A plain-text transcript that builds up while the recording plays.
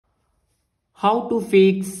How to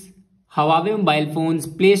fix Huawei mobile phones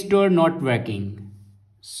Play Store not working.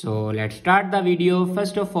 So let's start the video.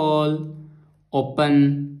 First of all,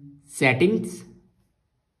 open settings.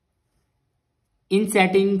 In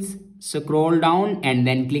settings, scroll down and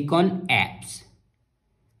then click on apps.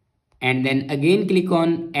 And then again click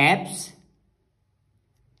on apps.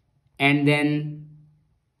 And then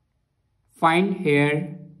find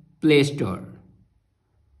here Play Store.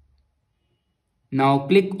 Now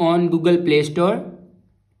click on Google Play Store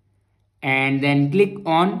and then click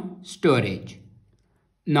on storage.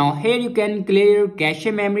 Now here you can clear your cache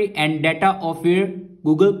memory and data of your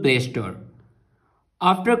Google Play Store.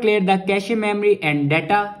 After clear the cache memory and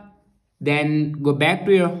data, then go back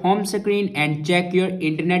to your home screen and check your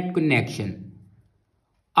internet connection.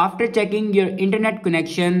 After checking your internet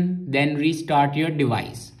connection, then restart your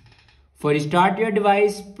device. For restart your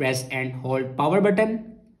device, press and hold power button.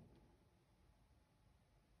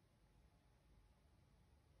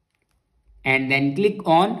 And then click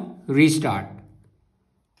on restart.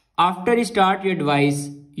 After restart your device,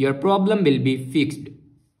 your problem will be fixed.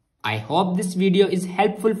 I hope this video is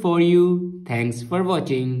helpful for you. Thanks for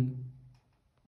watching.